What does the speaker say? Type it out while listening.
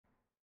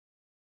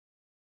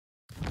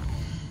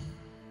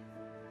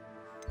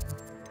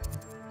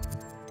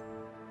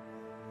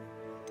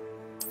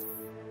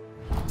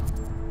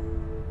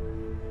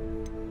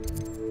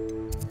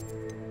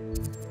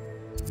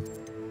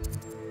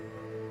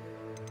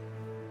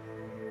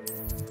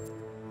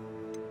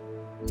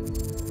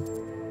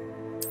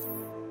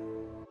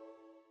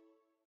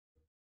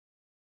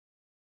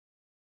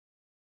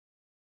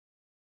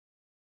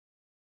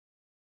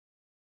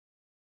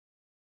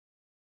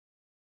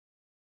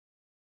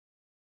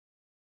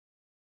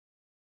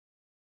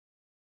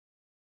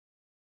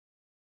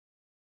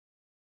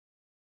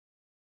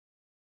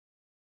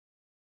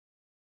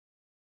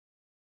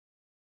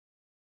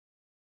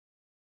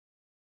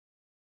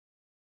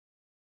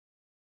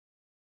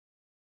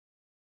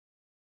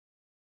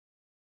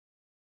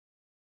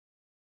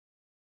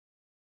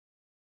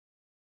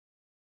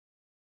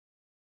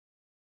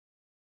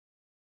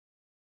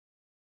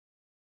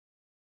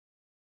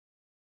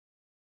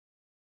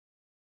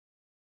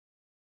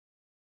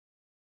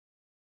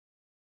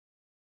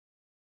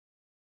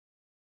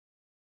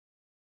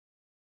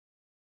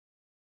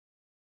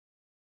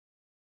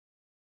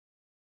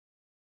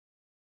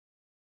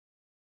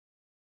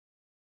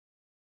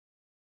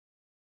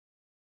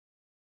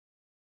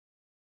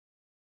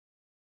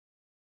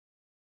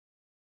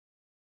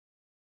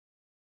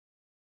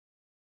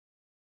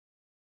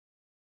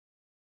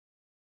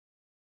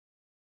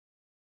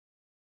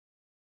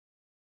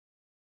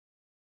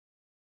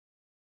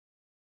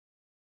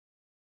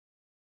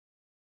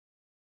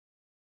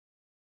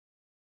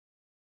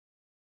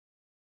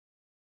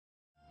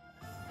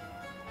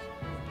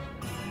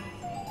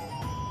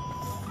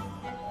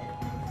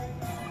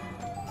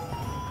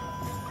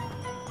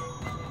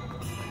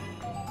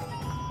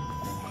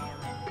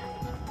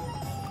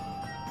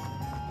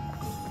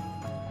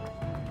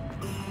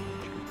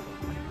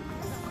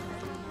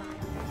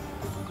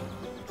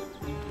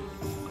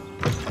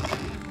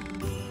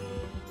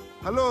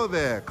Hello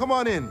there. Come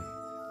on in.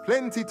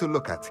 Plenty to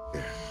look at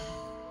here.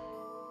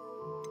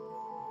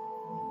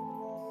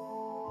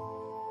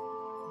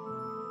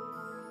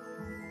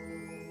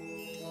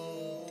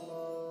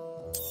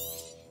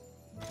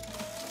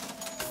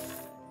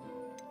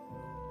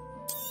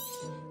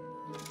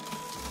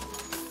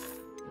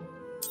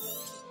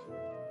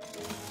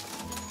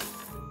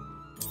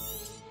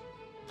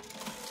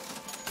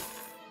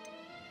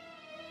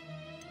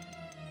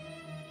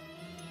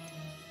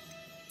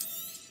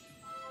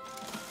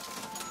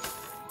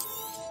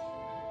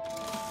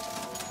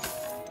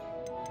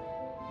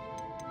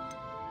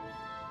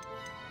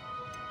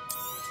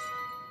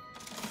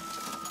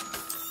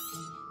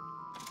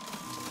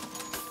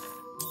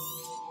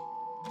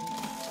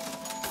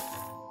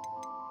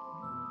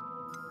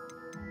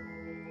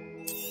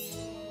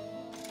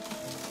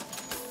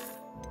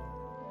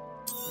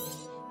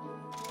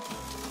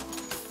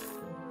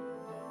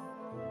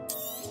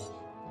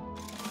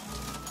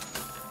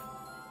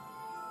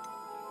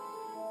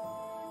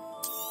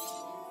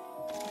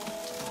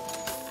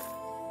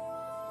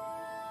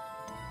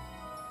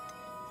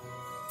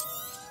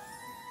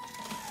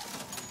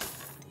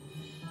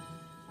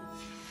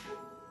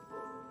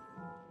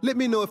 Let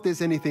me know if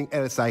there's anything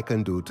else I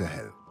can do to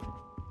help.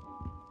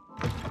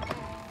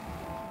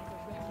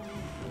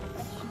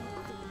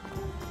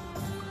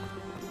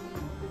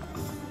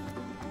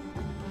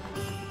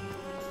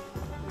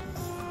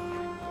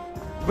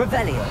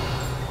 Revelio.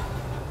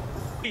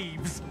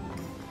 Thieves.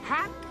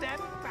 Hand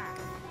them back.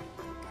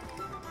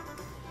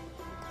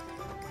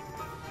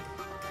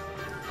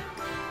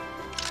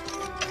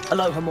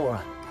 Aloha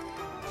Mora.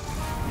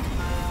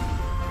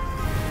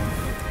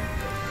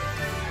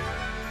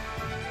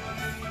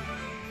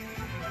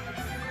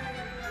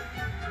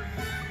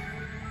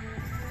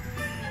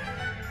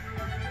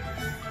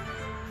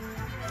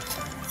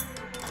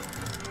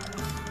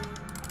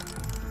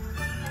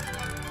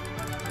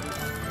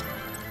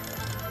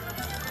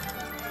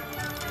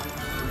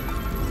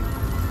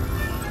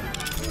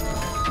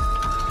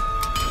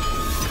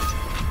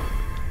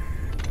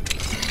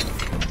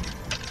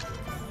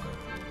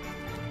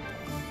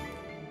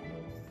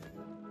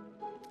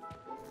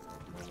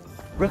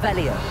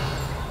 Revelio.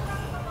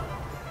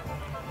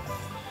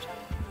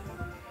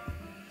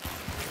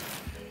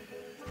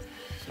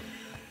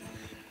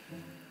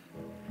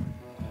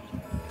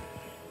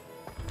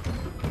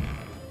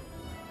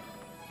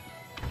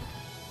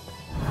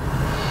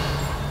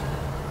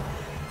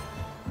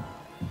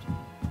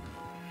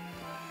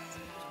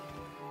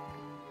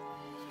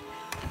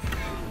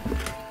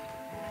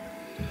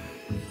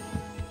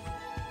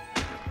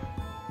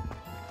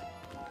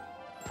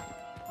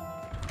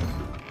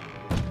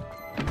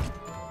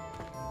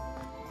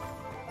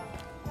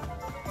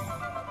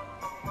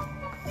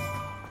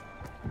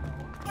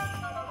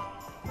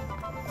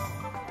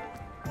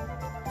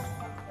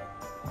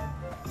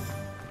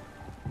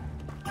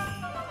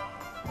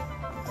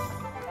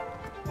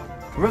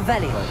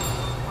 Revelio.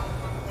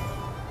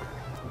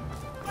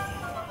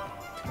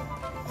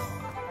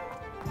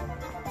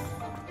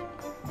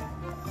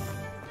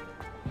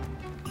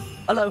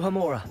 Aloha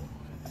Mora.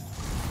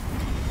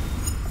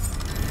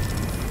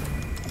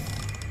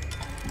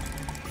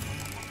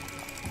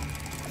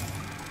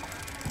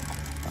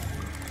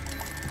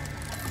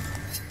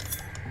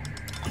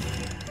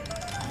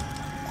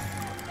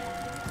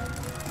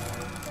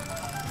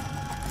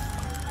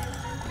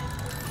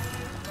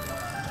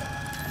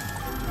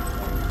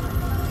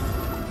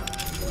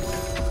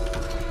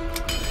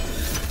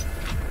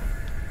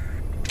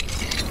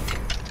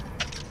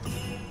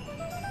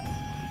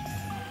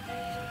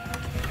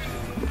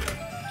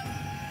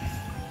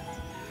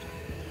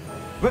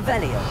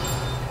 Revelio.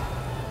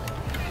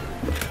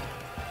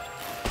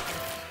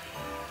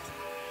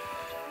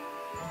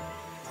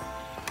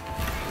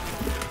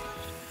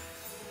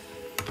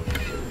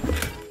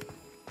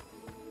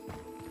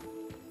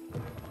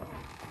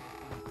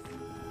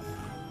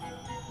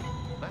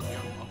 That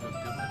young otter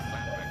still has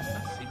flashbacks.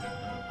 That's secret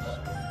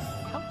notes.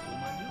 Helpful,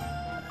 mind you.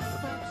 But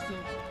perhaps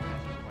still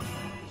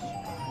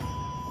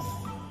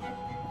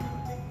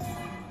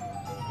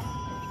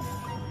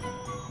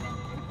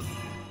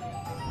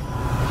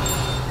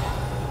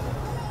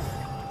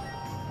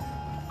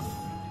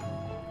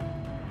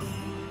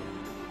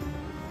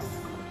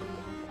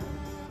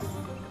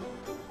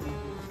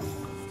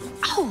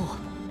Oh!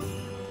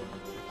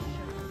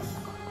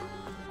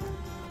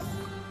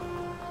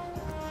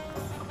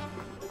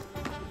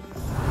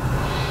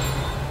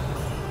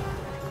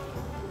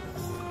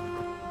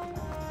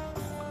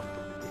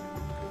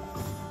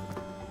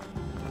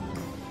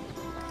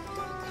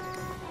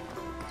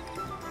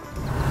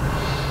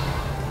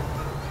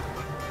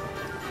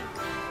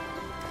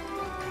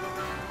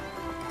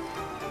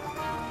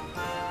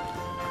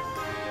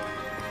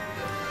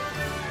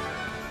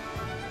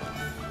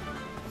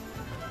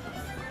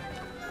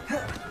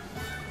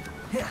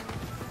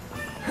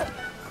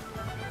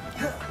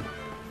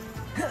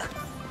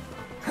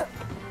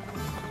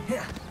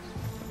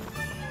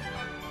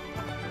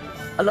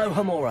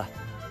 Aloha Mora.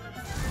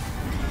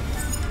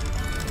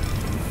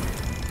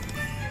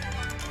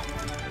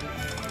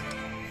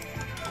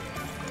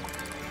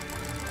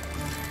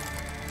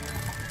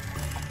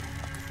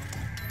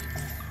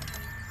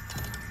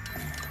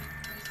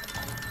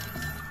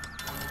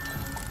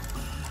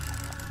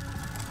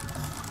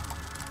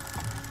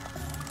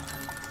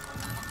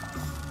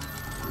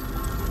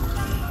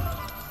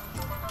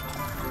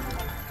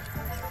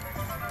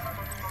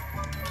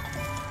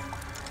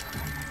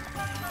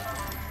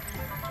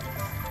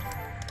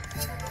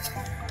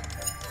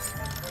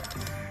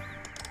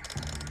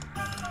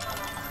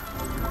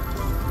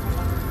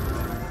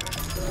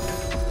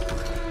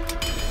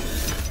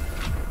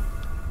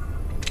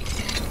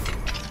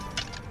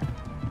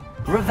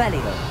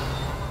 Revelio.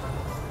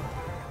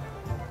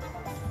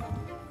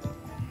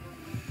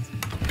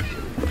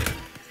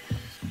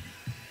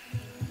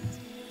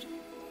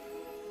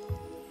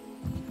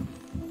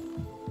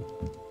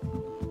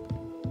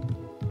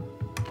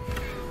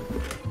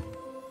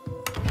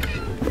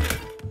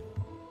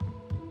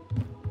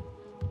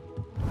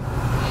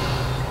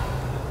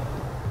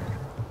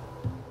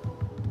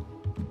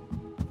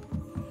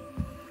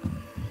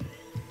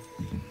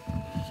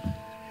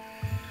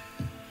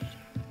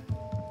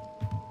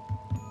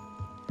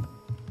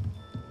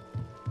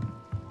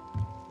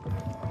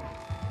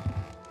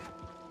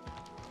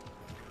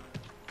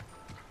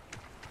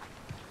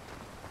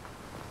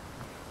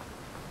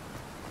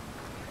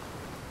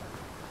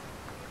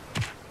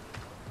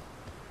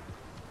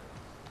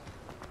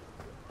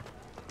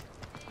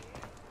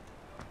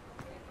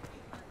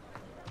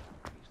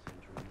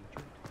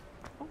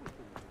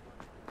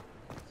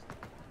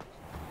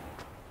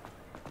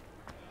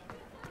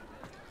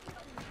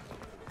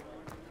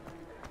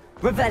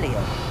 Revelio.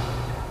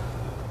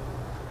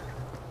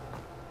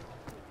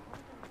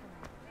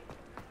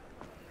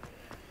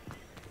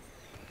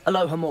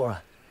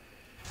 Alohomora.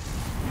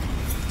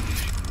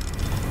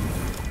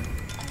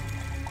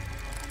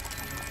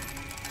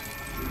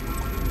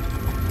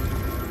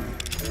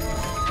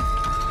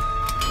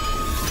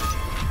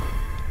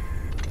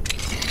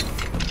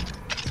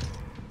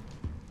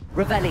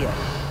 Revelio.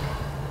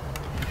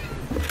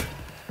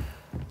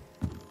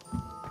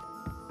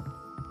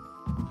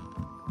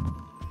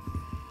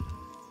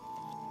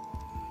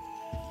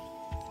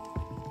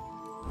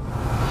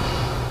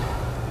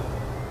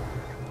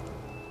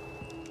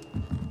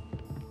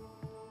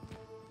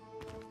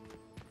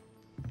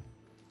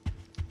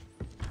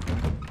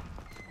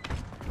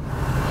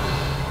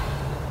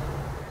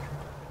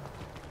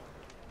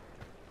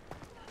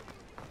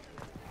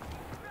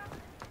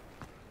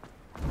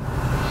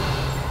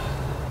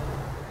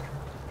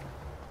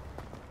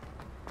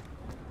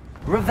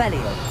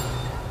 Revelio.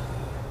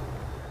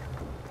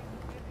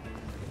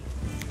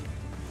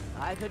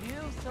 I could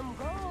use some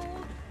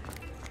gold.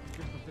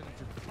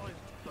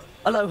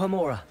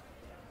 Alohomora.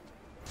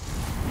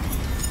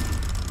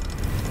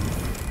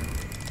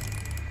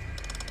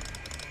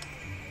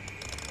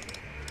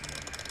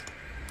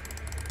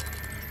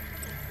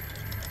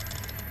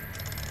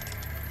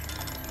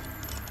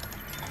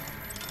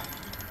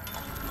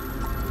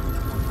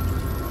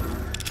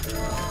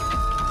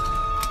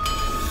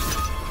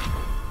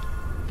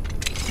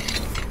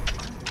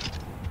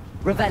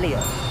 Revelio.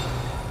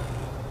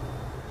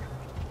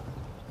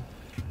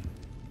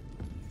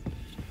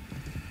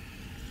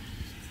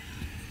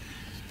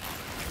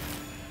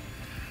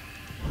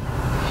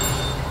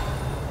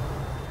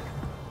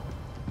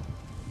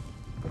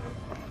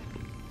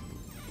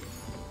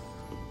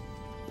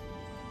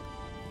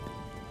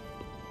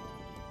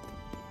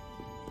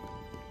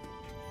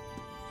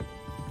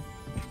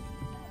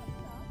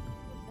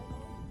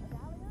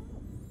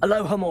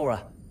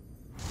 Alohomora.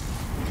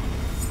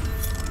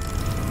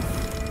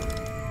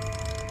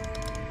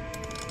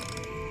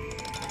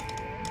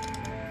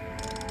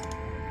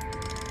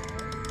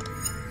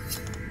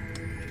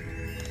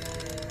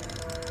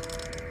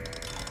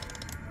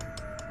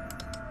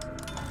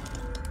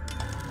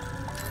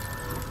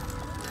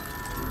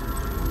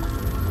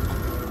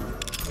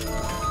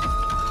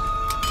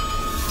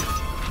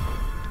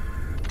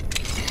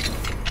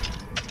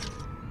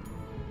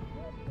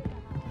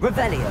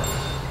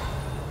 Revelio.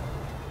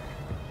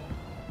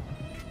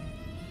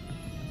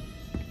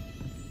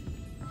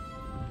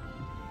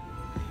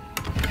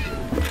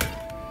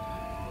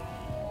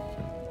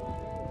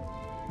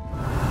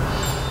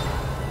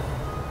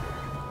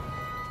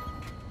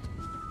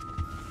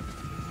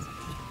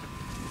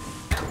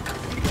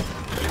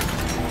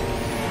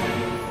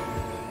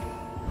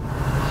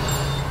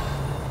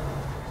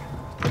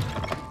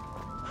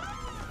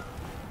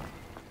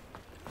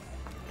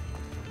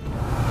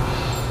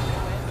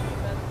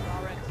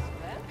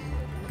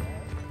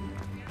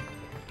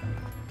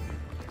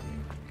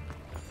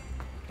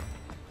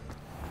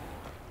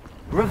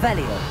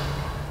 Revelio.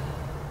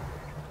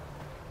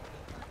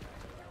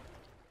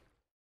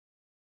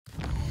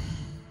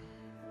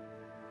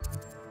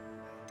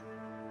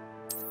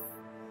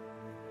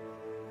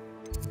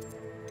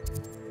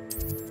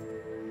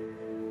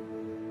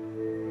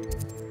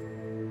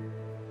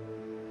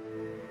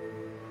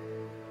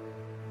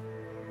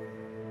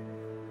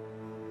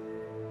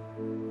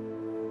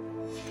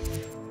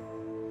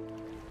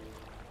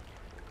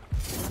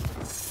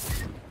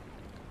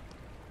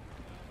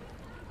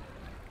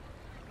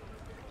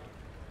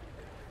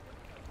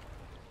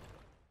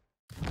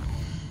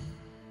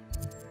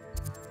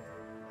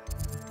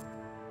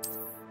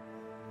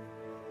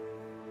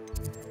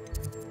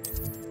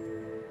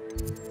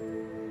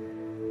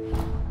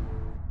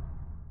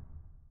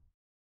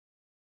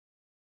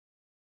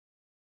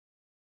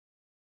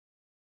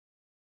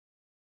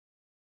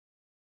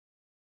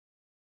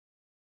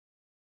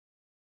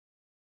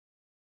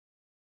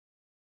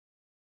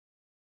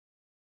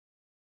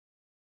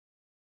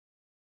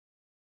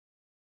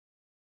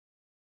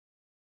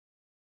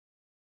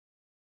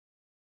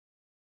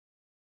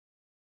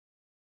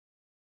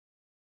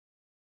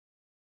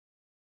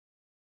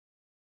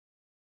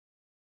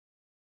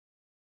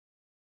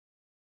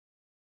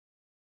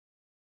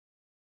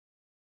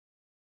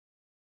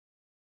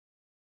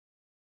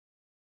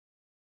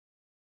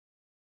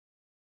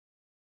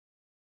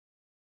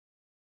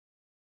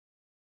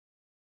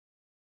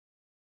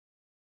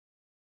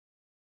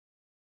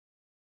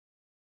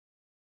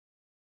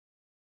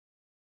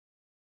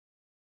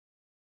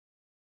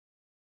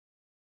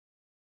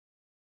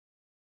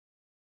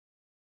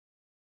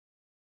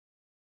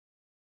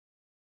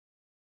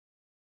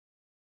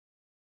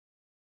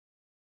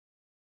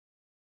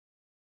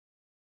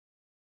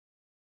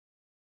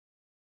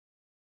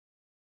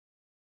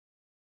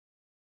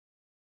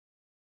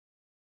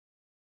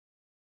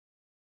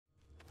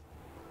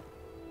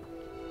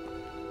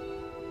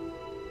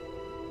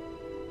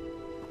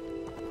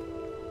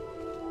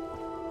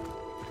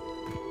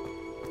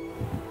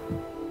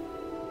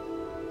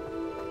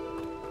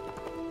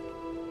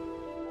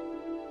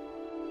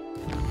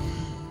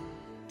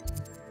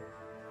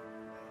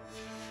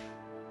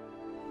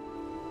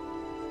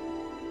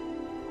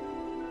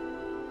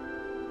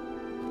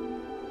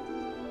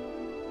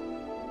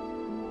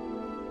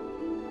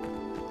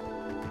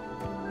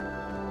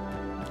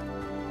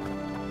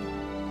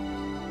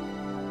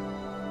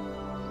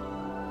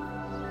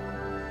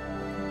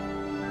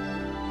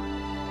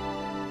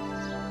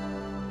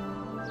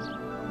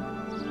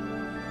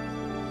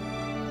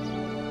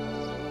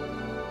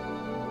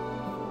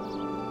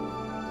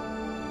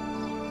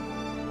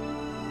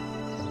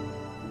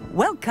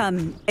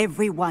 Welcome,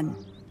 everyone.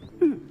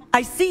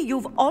 I see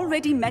you've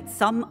already met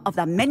some of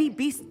the many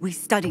beasts we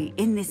study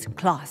in this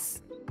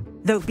class.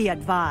 Though be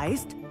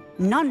advised,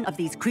 none of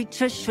these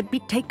creatures should be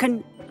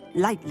taken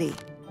lightly.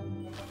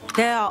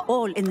 They are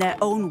all in their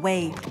own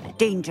way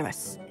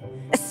dangerous,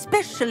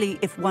 especially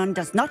if one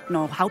does not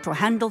know how to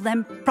handle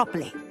them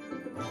properly.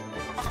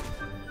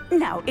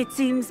 Now, it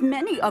seems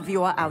many of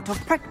you are out of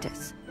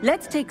practice.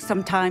 Let's take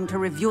some time to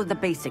review the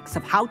basics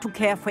of how to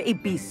care for a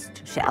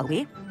beast, shall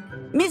we?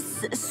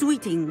 Miss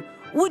Sweeting,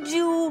 would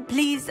you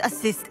please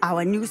assist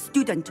our new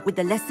student with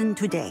the lesson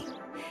today?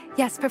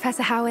 Yes,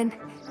 Professor Howen.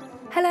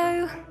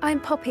 Hello, I'm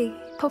Poppy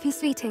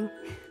Sweeting.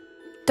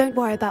 Don't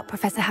worry about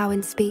Professor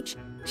Howen's speech.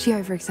 She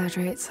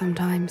over-exaggerates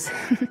sometimes.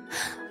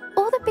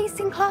 All the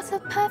beasts in class are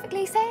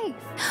perfectly safe.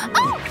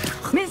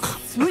 Oh! Miss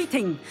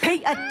Sweeting,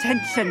 pay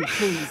attention,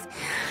 please.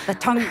 The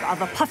tongue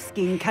of a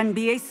puffskein can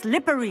be a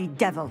slippery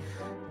devil.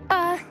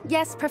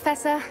 Yes,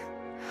 Professor.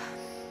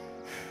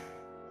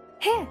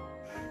 Here,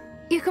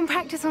 you can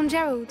practice on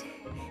Gerald.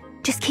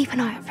 Just keep an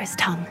eye out for his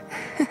tongue.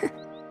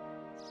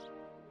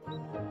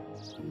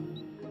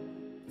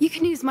 You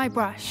can use my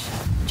brush.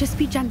 Just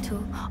be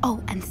gentle.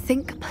 Oh, and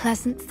think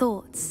pleasant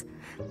thoughts.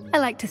 I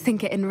like to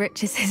think it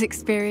enriches his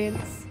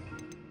experience.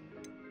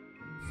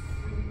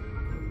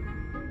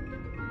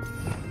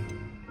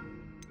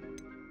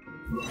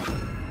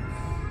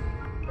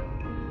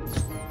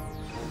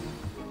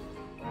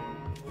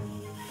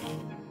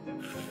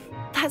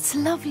 That's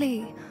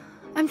lovely.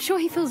 I'm sure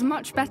he feels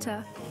much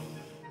better.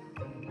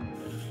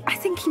 I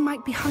think he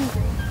might be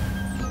hungry.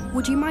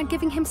 Would you mind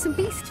giving him some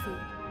beast food?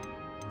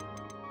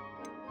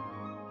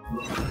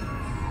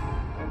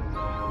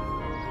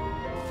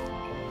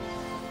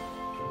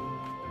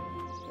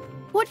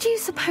 What do you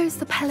suppose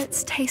the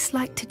pellets taste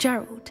like to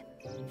Gerald?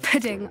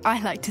 Pudding,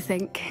 I like to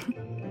think.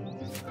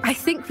 I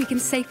think we can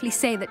safely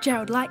say that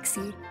Gerald likes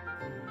you.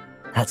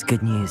 That's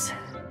good news.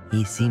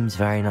 He seems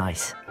very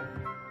nice.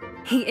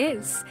 He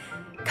is.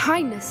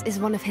 Kindness is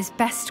one of his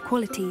best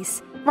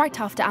qualities, right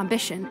after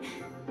ambition.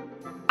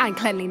 And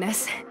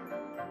cleanliness.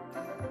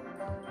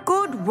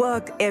 Good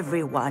work,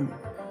 everyone.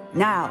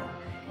 Now,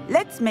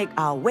 let's make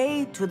our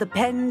way to the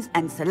pens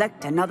and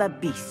select another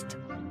beast.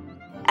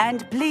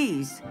 And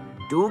please,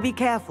 do be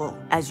careful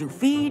as you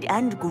feed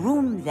and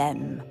groom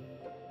them.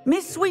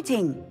 Miss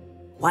Sweeting,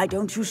 why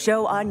don't you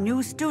show our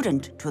new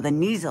student to the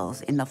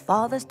Kneazles in the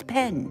farthest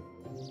pen?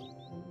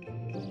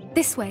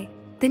 This way.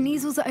 The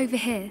Kneazles are over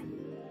here.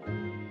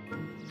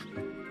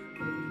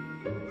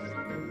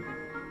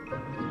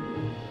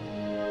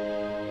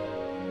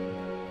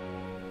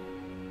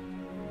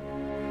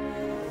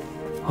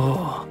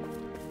 Oh,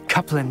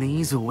 couple of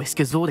Kneazle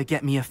whiskers ought to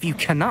get me a few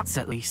canuts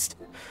at least.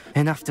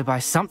 Enough to buy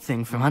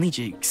something from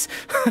Honeydukes.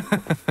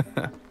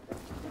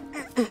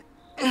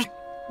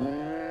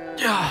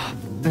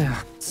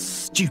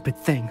 Stupid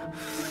thing.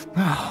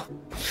 Oh.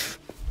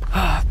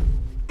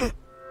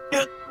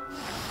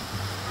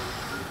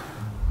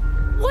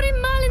 What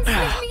in Merlin's name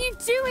are you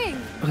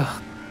doing?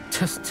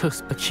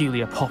 Tuss,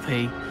 peculiar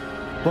Poppy.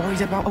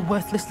 Worried about a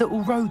worthless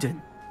little rodent.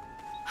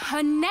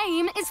 Her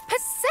name is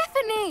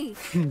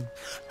Persephone!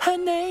 Her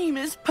name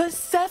is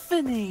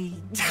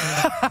Persephone!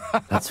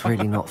 That's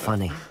really not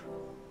funny.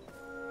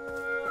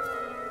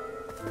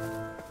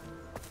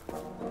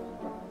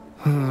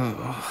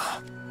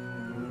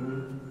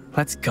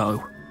 Let's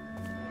go.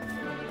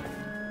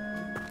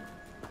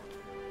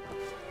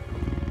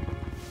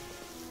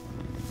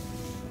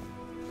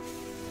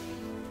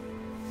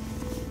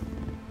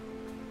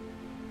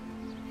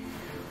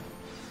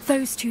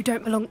 Those two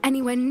don't belong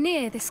anywhere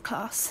near this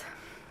class.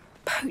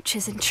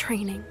 Poachers in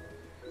training.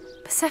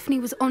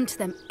 Persephone was onto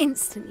them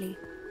instantly.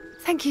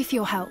 Thank you for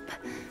your help.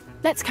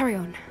 Let's carry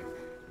on.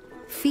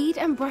 Feed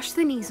and brush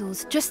the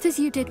Kneazles just as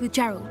you did with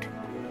Gerald.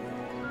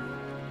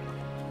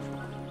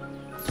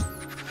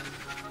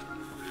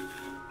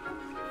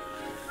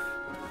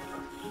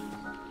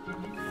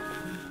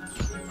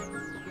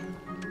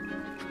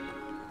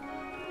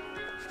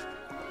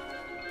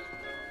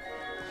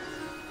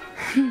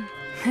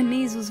 The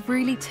Kneazles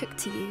really took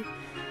to you.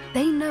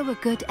 They know a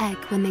good egg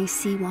when they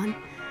see one.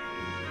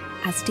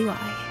 As do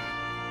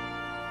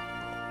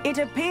I. It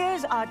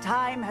appears our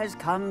time has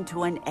come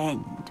to an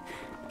end.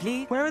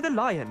 Please. Where are the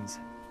lions?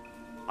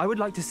 I would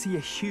like to see a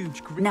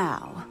huge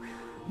Now,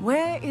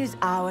 where is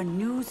our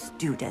new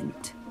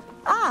student?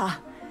 Ah,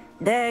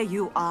 there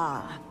you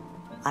are.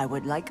 I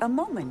would like a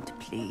moment,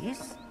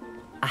 please.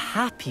 A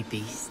happy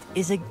beast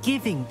is a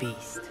giving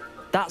beast.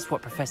 That's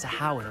what Professor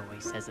Howard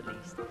always says, at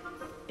least.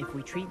 If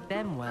we treat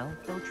them well,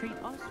 they'll treat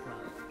us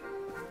well.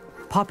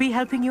 Poppy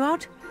helping you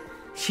out?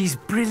 She's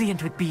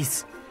brilliant with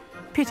beasts.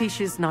 Pity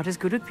she's not as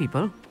good with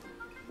people.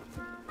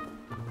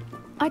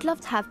 I'd love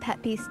to have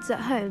pet beasts at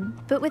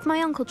home, but with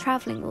my uncle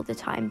travelling all the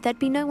time, there'd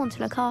be no one to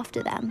look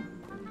after them.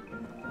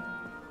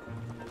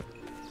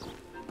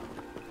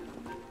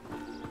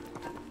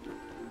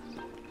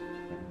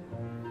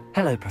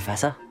 Hello,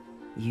 Professor.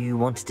 You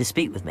wanted to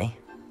speak with me?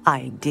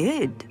 I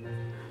did.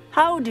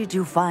 How did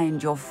you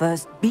find your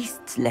first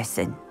beasts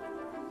lesson?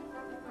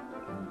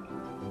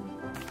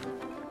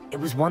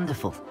 was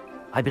wonderful.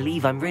 I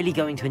believe I'm really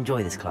going to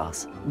enjoy this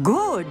class.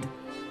 Good.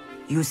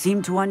 You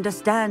seem to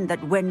understand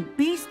that when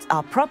beasts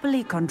are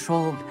properly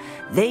controlled,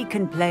 they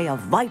can play a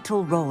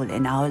vital role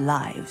in our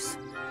lives.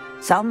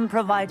 Some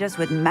provide us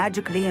with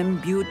magically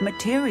imbued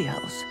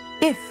materials,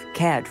 if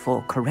cared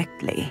for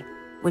correctly,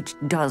 which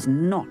does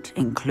not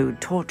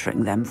include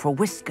torturing them for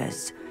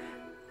whiskers.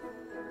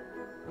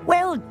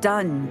 Well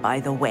done, by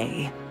the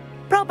way.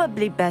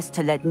 Probably best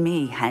to let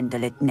me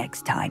handle it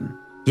next time.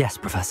 Yes,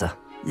 Professor.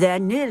 They're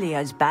nearly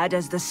as bad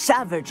as the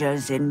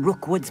Savagers in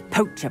Rookwood's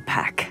poacher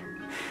pack.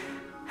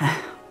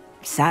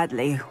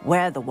 Sadly,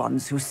 we're the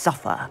ones who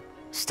suffer,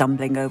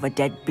 stumbling over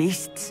dead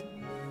beasts.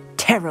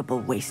 Terrible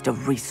waste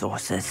of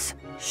resources.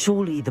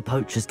 Surely the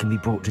poachers can be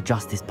brought to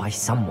justice by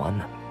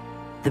someone.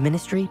 The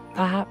Ministry,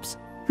 perhaps?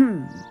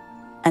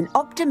 An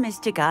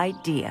optimistic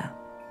idea.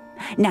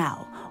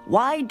 Now,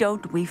 why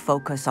don't we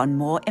focus on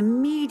more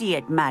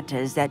immediate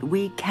matters that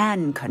we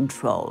can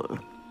control?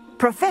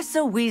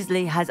 Professor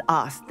Weasley has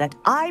asked that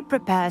I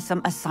prepare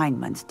some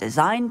assignments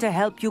designed to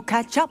help you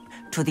catch up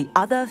to the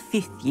other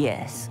 5th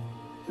years.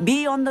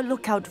 Be on the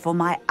lookout for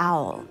my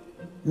owl.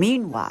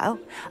 Meanwhile,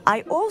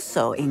 I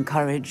also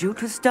encourage you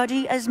to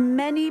study as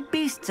many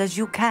beasts as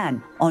you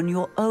can on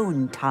your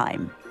own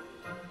time.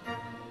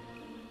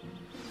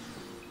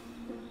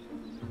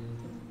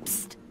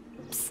 Psst,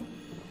 psst,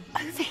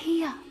 over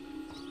here.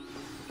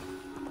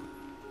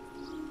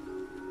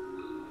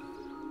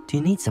 Do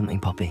you need something,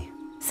 Poppy?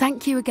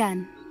 Thank you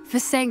again for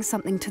saying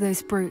something to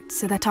those brutes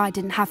so that I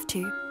didn't have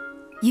to.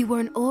 You were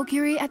an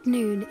augury at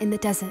noon in the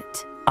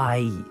desert.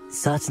 I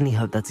certainly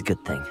hope that's a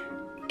good thing.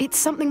 It's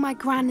something my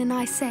gran and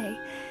I say.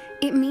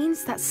 It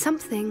means that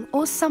something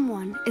or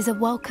someone is a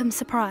welcome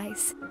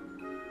surprise.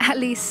 At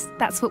least,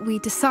 that's what we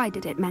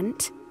decided it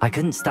meant. I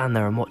couldn't stand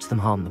there and watch them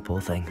harm the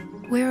poor thing.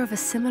 We're of a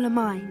similar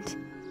mind.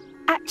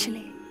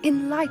 Actually,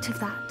 in light of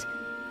that,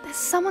 there's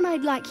someone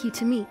I'd like you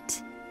to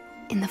meet.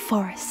 In the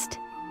forest.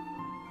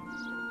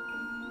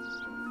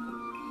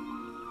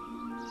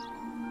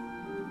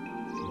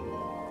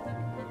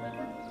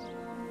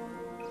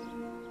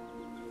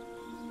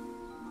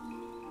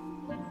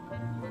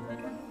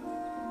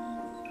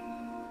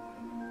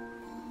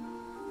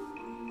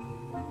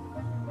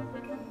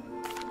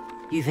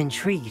 You've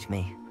intrigued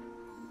me.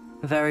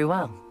 Very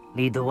well.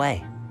 Lead the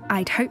way.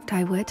 I'd hoped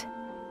I would.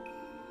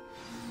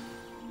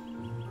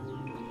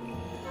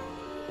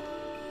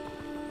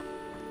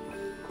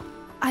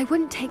 I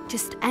wouldn't take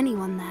just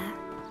anyone there.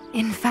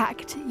 In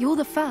fact, you're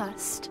the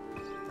first.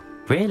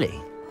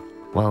 Really?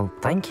 Well,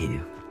 thank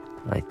you,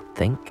 I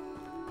think.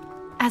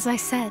 As I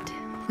said,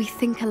 we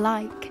think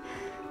alike.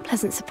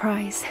 Pleasant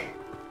surprise.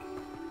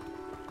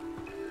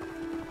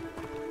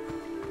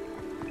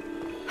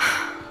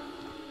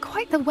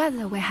 Quite the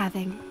weather we're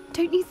having,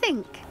 don't you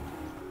think?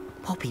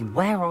 Poppy,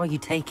 where are you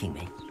taking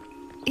me?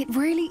 It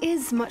really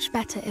is much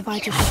better if I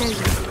just show you.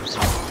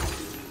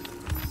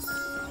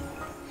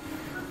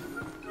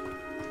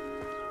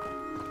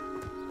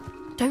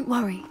 Don't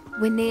worry,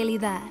 we're nearly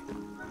there.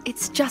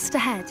 It's just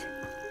ahead.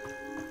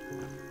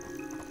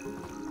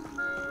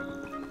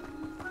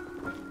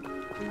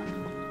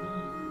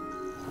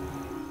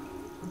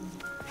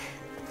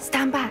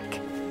 Stand back.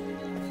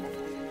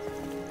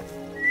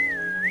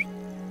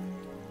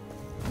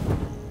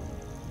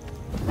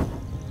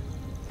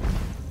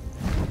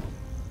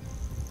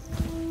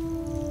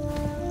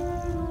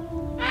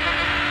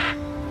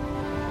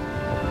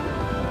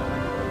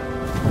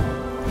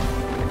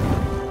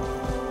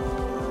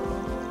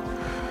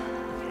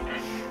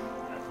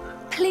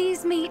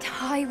 Please meet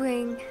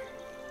Highwing.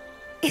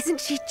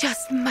 Isn't she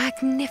just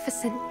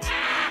magnificent?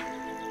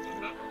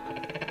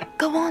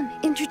 Go on,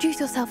 introduce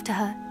yourself to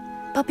her.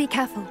 But be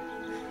careful.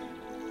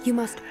 You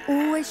must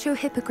always show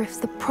hippogriffs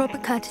the proper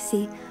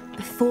courtesy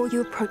before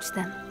you approach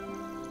them.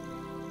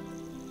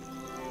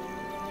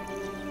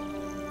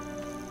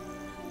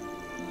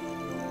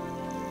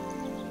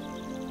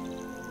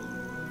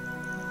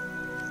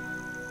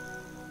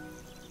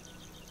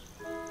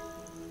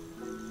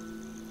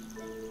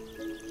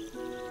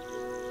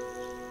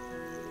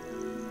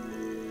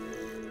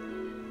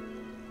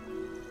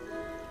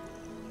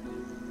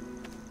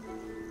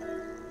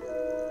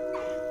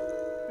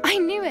 I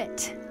knew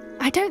it!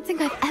 I don't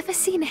think I've ever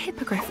seen a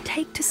hippogriff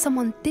take to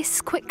someone this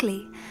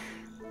quickly.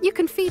 You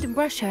can feed and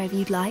brush her if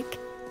you'd like.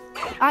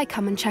 I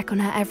come and check on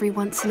her every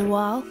once in a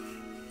while.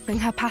 Bring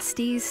her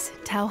pasties,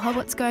 tell her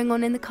what's going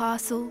on in the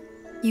castle.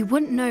 You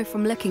wouldn't know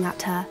from looking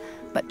at her,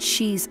 but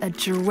she's a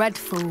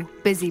dreadful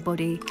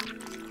busybody.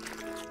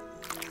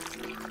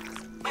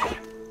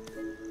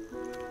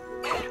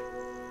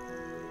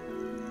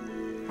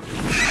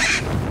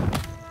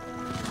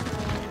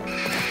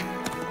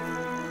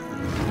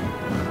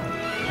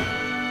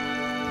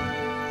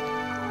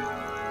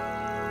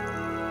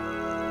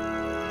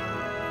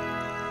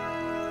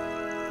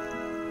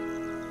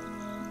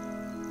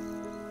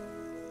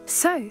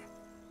 So,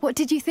 what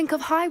did you think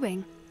of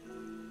Highwing?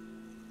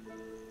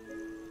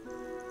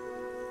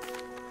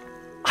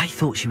 I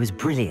thought she was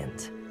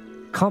brilliant.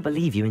 Can't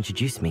believe you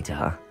introduced me to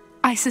her.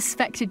 I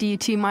suspected you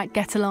two might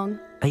get along.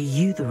 Are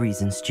you the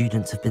reason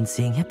students have been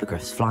seeing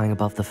hippogriffs flying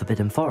above the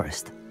Forbidden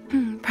Forest?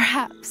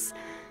 Perhaps.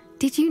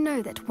 Did you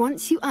know that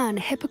once you earn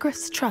a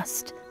hippogriff's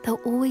trust, they'll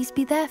always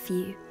be there for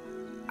you?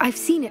 I've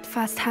seen it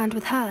firsthand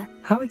with her.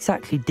 How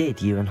exactly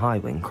did you and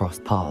Highwing cross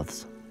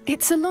paths?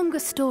 It's a longer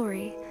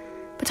story,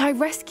 but I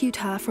rescued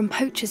her from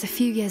poachers a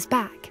few years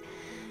back.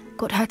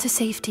 Got her to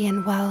safety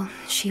and, well,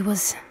 she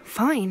was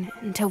fine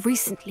until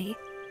recently.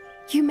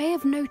 You may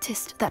have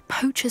noticed that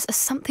poachers are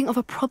something of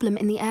a problem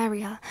in the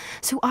area,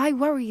 so I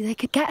worry they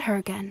could get her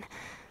again.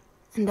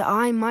 And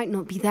I might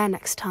not be there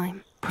next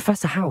time.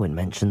 Professor Howin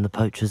mentioned the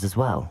poachers as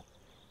well.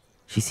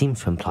 She seemed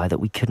to imply that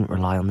we couldn't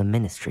rely on the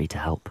Ministry to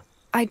help.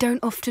 I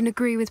don't often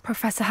agree with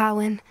Professor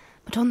Howin,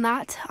 but on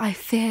that, I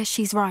fear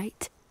she's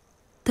right.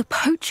 The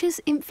poachers'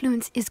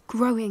 influence is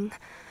growing.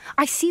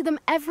 I see them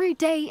every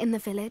day in the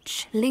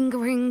village,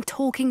 lingering,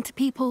 talking to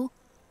people.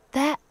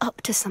 They're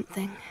up to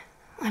something.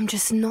 I'm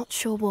just not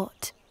sure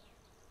what.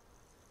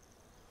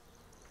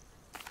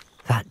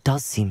 That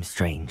does seem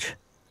strange.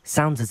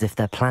 Sounds as if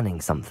they're planning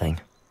something.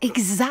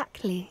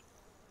 Exactly.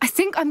 I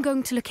think I'm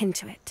going to look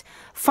into it.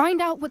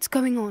 Find out what's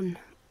going on.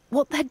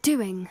 What they're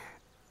doing.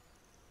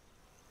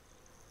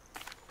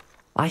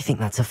 I think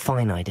that's a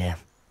fine idea.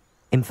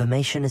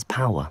 Information is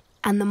power.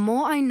 And the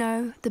more I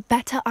know, the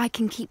better I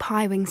can keep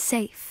Highwing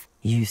safe.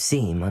 You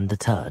seem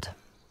undeterred.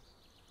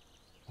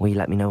 Will you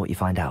let me know what you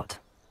find out?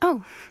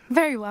 Oh,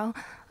 very well.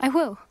 I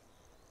will.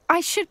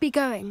 I should be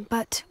going,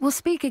 but we'll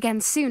speak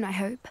again soon, I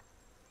hope.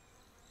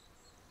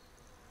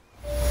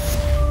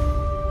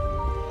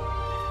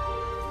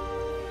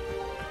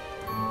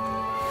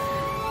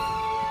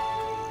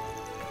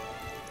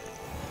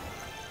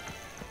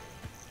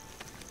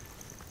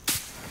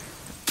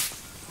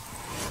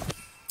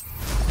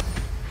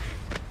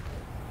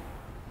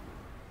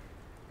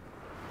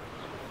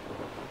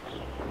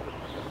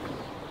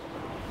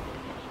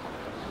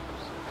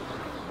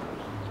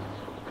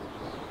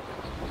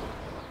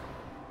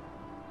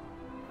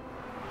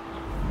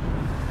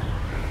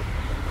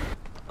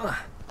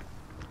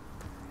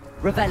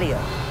 Revelio.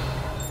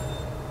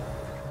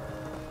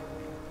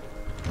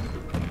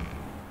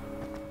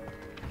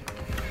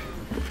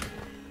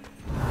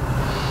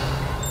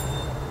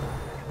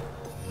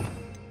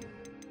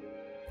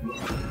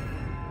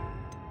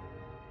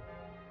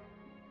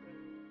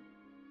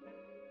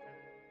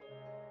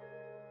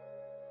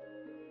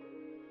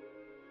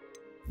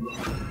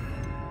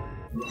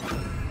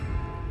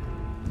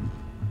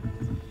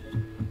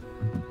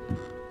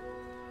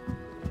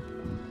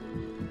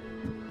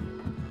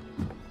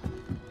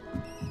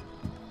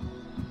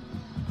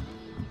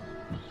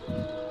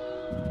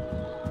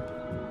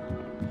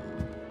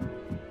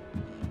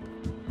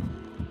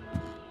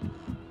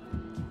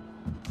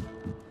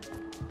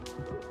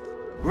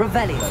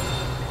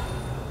 Revelio.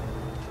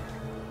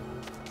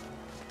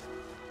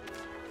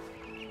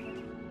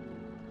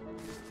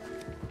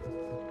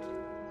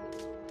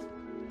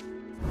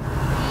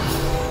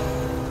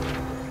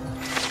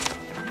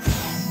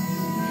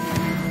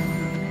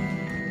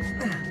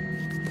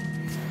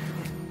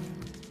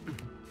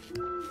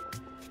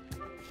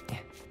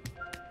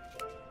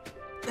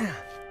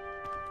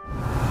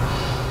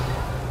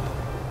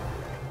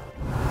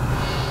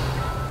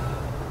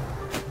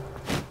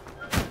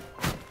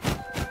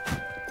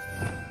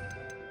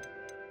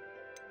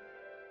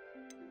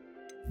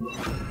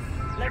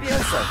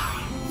 Levioso.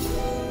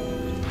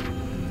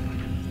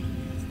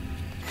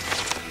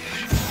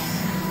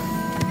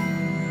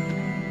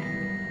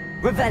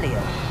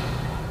 Revelio.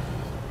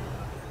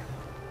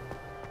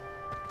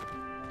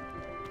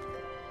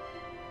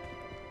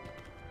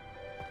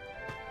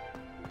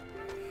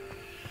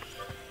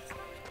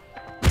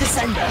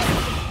 Descendo.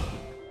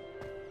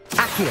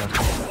 Accio.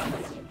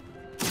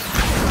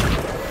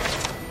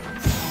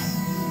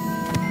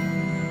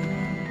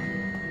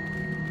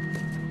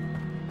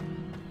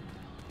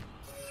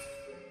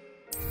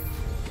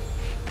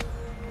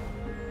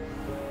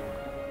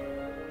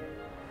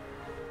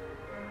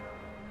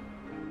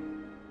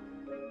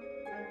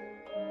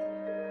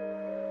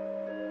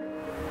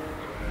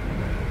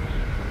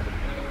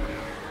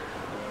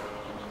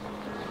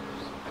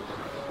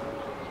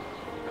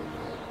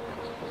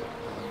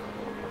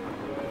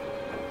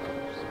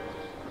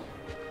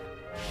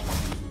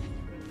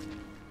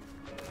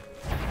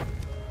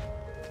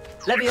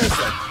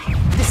 Levioso.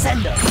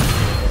 Descendo.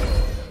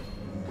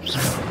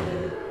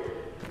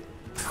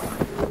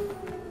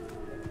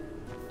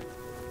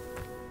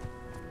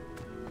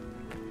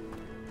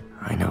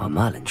 I know a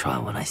Merlin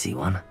trial when I see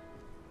one.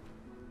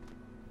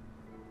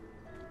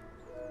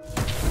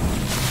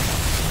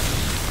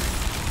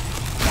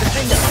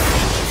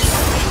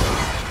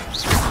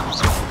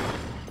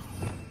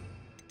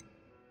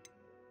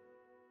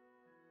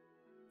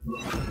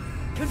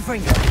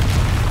 Confringo.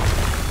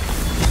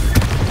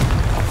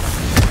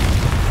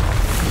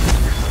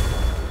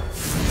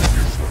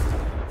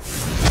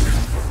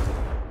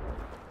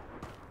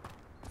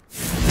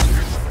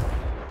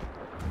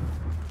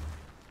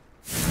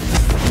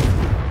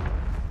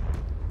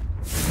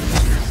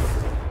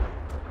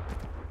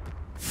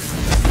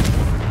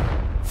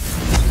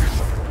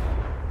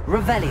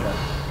 Revelio.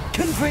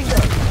 Confringo.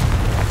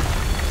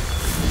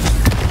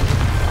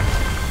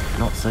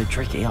 Not so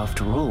tricky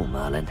after all,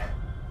 Merlin.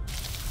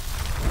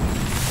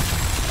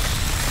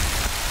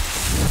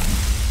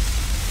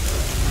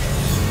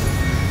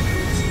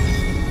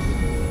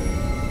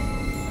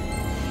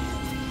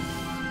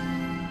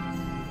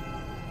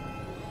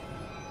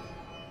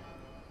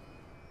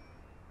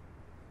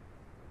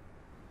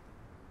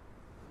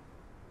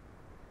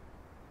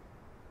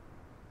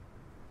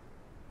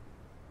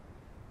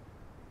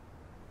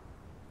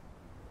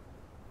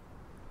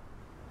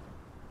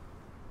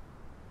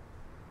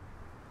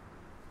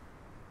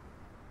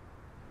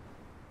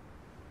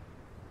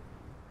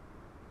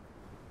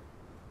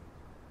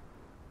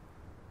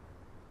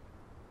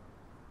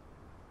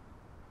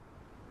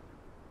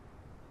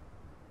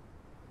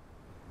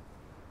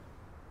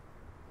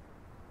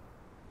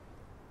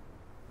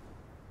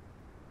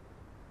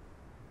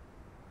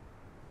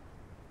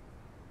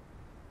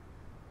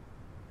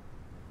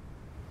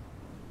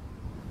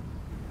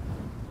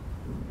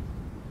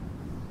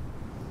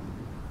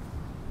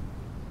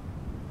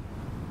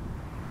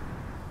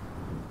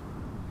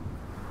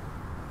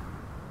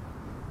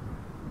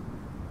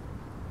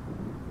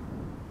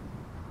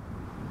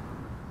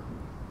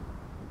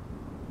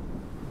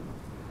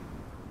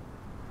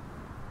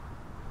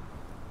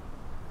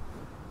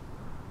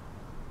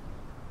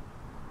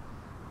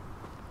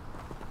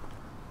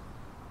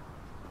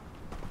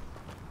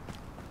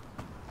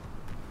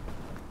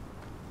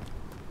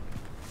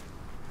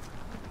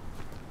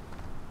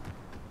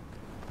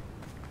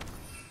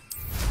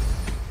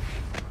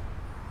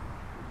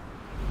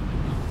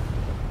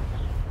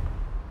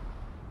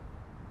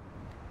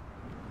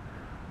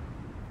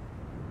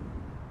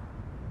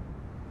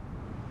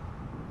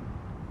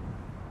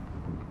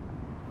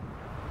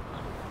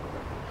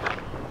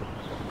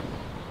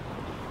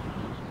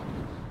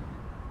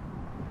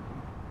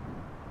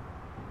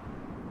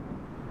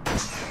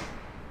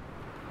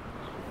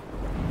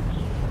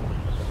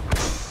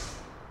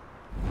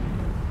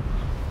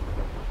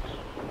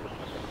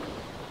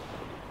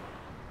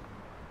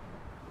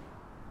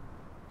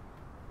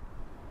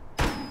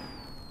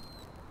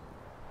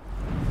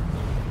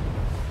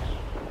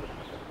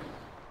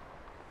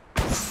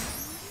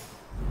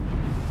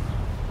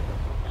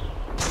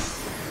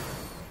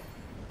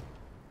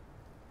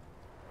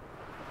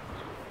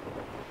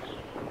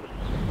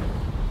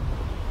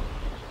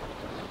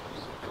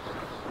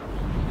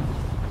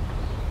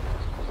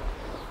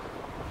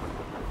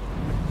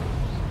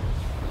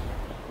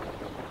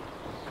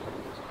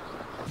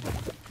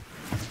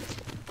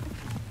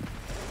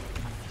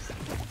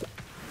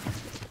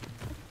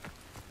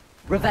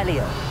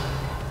 Revelio.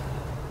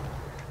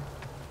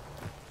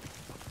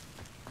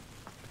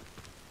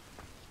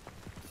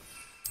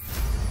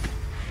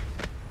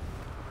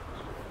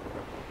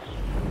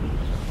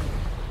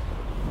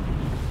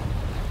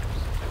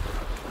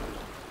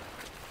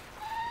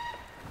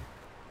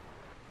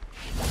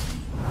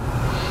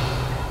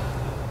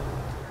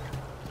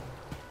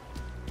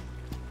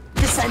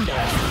 Descendo.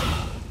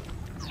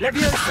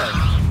 Levioso.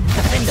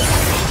 Defendo.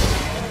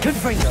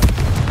 Confringo.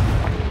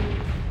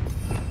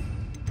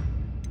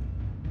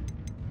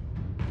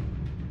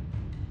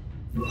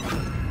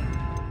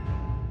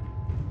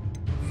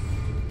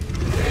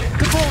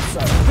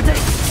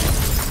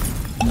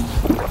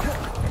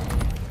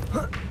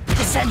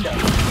 Descendo.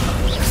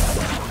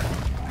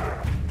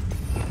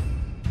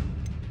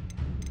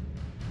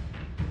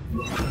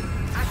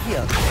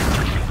 Accio.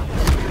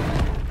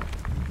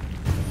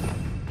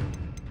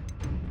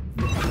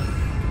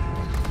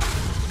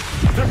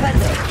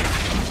 Propendo.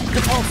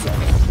 Repulso.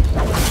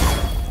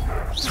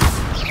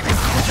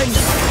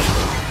 Defendo.